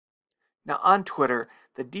Now on Twitter,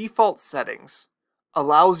 the default settings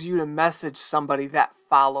allows you to message somebody that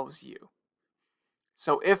follows you.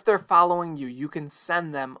 So if they're following you, you can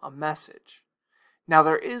send them a message. Now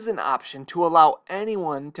there is an option to allow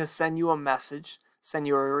anyone to send you a message, send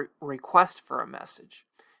you a request for a message.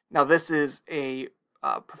 Now this is a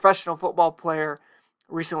professional football player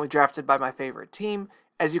recently drafted by my favorite team.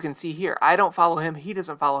 As you can see here, I don't follow him, he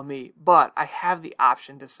doesn't follow me, but I have the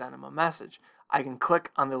option to send him a message. I can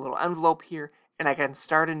click on the little envelope here and I can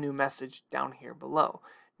start a new message down here below.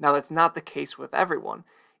 Now that's not the case with everyone.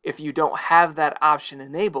 If you don't have that option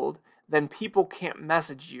enabled, then people can't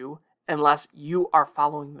message you unless you are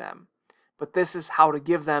following them. But this is how to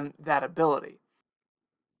give them that ability.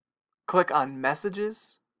 Click on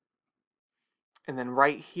Messages, and then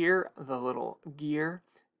right here, the little gear,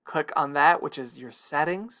 click on that, which is your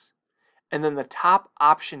settings. And then the top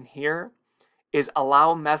option here is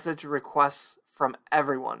allow message requests from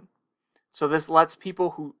everyone. So this lets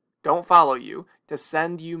people who don't follow you to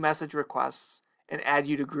send you message requests and add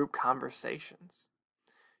you to group conversations.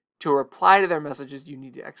 To reply to their messages, you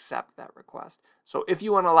need to accept that request. So if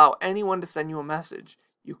you want to allow anyone to send you a message,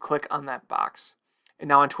 you click on that box. And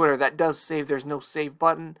now on Twitter, that does save. There's no save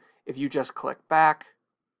button. If you just click back,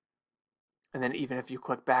 and then even if you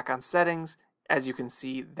click back on settings, as you can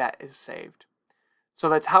see, that is saved. So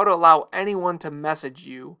that's how to allow anyone to message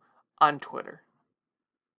you on Twitter.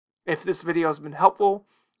 If this video has been helpful,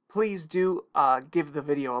 please do give the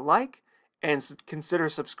video a like and consider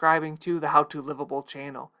subscribing to the How to Livable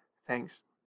channel. Thanks.